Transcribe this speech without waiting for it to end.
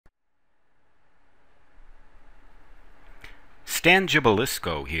Stan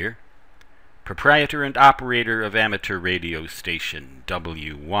Gibilisco here, proprietor and operator of amateur radio station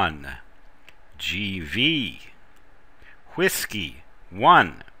W1 GV Whiskey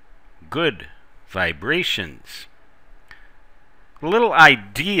 1 Good Vibrations. A little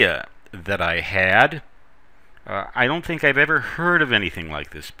idea that I had, I don't think I've ever heard of anything like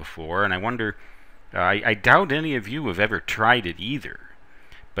this before, and I wonder, I doubt any of you have ever tried it either,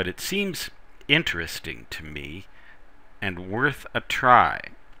 but it seems interesting to me and worth a try.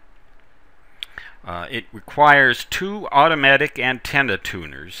 It requires two automatic antenna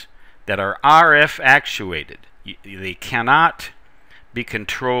tuners that are RF actuated. They cannot be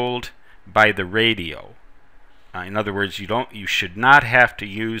controlled by the radio. In other words, you should not have to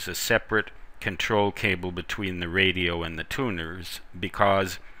use a separate control cable between the radio and the tuners,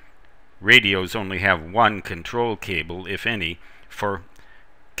 because radios only have one control cable, if any, for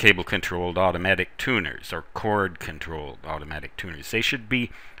cable-controlled automatic tuners or cord-controlled automatic tuners. They should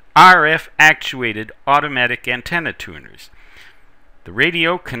be RF-actuated automatic antenna tuners. The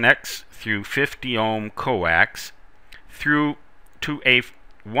radio connects through 50-ohm coax through to a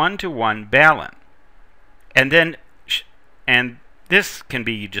 1-to-1 balun, and this can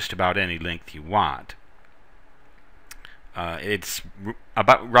be just about any length you want. It's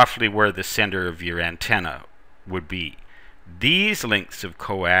about roughly where the center of your antenna would be. These lengths of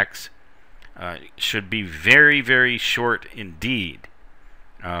coax should be very, very short indeed.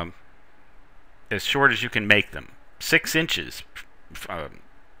 As short as you can make them. 6 inches.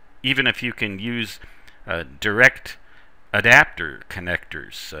 Even if you can use direct adapter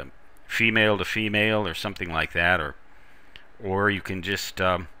connectors, female to female or something like that, or you can just,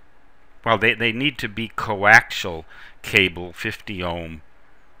 well, they need to be coaxial cable 50 ohm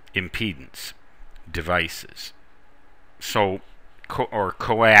impedance devices. So, or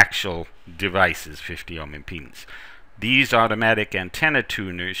coaxial devices 50 ohm impedance. These automatic antenna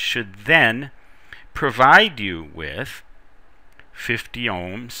tuners should then provide you with 50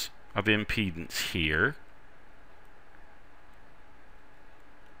 ohms of impedance here,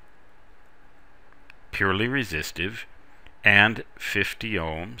 purely resistive, and 50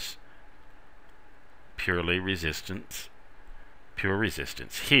 ohms pure resistance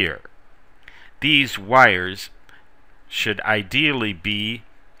here. These wires should ideally be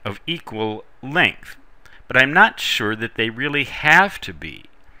of equal length, but I'm not sure that they really have to be.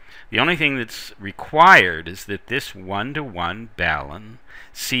 The only thing that's required is that this 1-to-1 balun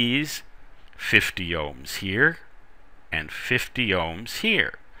sees 50 ohms here and 50 ohms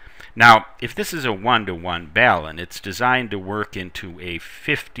here. Now, if this is a 1-to-1 balun, it's designed to work into a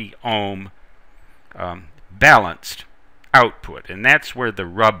 50 ohm balanced output, and that's where the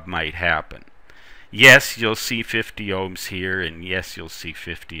rub might happen. Yes, you'll see 50 ohms here, and yes, you'll see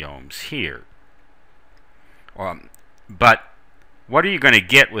 50 ohms here. But what are you going to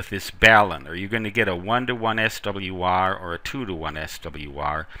get with this balun? Are you going to get a 1-to-1 SWR or a 2-to-1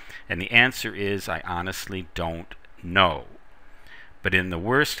 SWR? And the answer is, I honestly don't know. But in the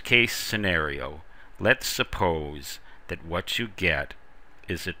worst case scenario, let's suppose that what you get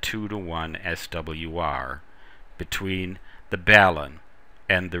is a 2-to-1 SWR between the balun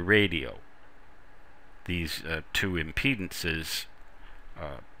and the radio. These two impedances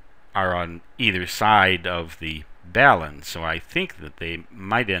are on either side of the balun, so I think that they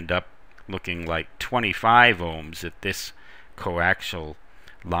might end up looking like 25 ohms at this coaxial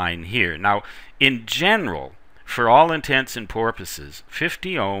line here. Now, in general, for all intents and purposes,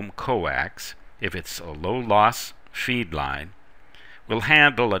 50 ohm coax, if it's a low loss feed line, will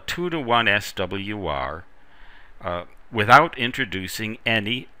handle a 2-to-1 SWR without introducing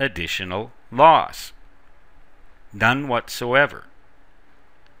any additional loss. None whatsoever.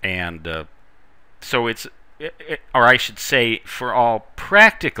 And so it's, or I should say, for all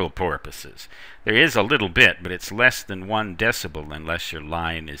practical purposes, there is a little bit, but it's less than 1 decibel unless your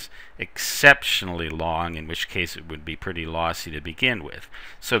line is exceptionally long, in which case it would be pretty lossy to begin with.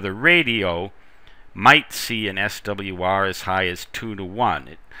 So the radio might see an SWR as high as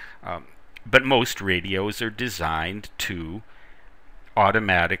 2-to-1. But most radios are designed to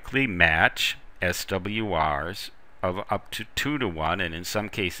automatically match SWRs of up to 2-to-1, and in some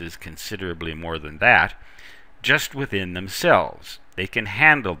cases considerably more than that, just within themselves. They can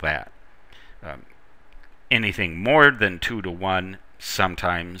handle that. Anything more than 2-to-1,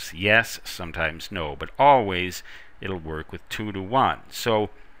 sometimes yes, sometimes no, but always it'll work with 2-to-1. So,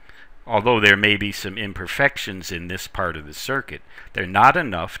 although there may be some imperfections in this part of the circuit, they're not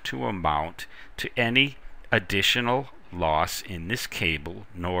enough to amount to any additional loss in this cable,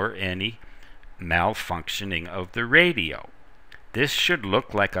 nor any malfunctioning of the radio. This should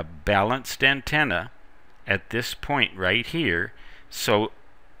look like a balanced antenna at this point right here. So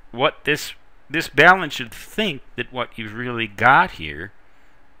what this balun should think that what you've really got here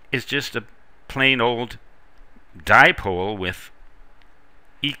is just a plain old dipole with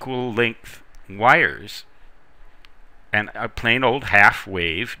equal length wires and a plain old half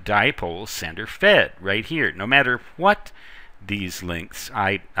wave dipole center fed right here. No matter what these lengths,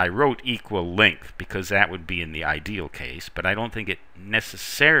 I wrote equal length because that would be in the ideal case, but I don't think it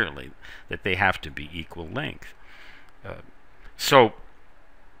necessarily that they have to be equal length. So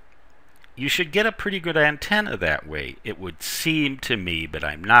you should get a pretty good antenna that way, it would seem to me, but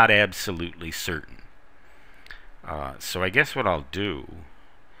I'm not absolutely certain. So I guess what I'll do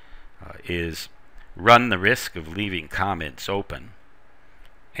is run the risk of leaving comments open,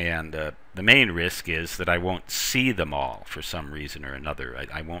 and the main risk is that I won't see them all for some reason or another.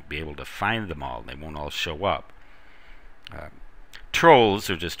 I won't be able to find them all. They won't all show up. Trolls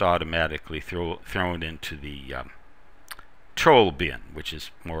are just automatically thrown into the troll bin, which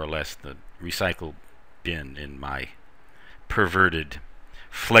is more or less the recycle bin in my perverted,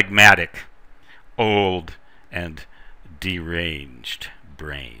 phlegmatic, old, and deranged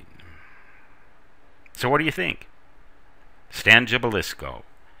brain. So what do you think? Stan Gibilisco,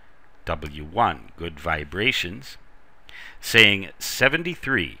 W1, good vibrations, saying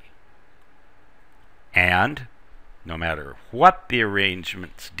 73. And no matter what the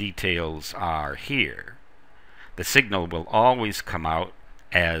arrangement's details are here, the signal will always come out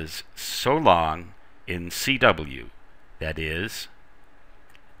as so long in CW, that is,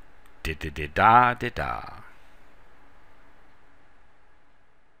 da-da-da-da-da-da.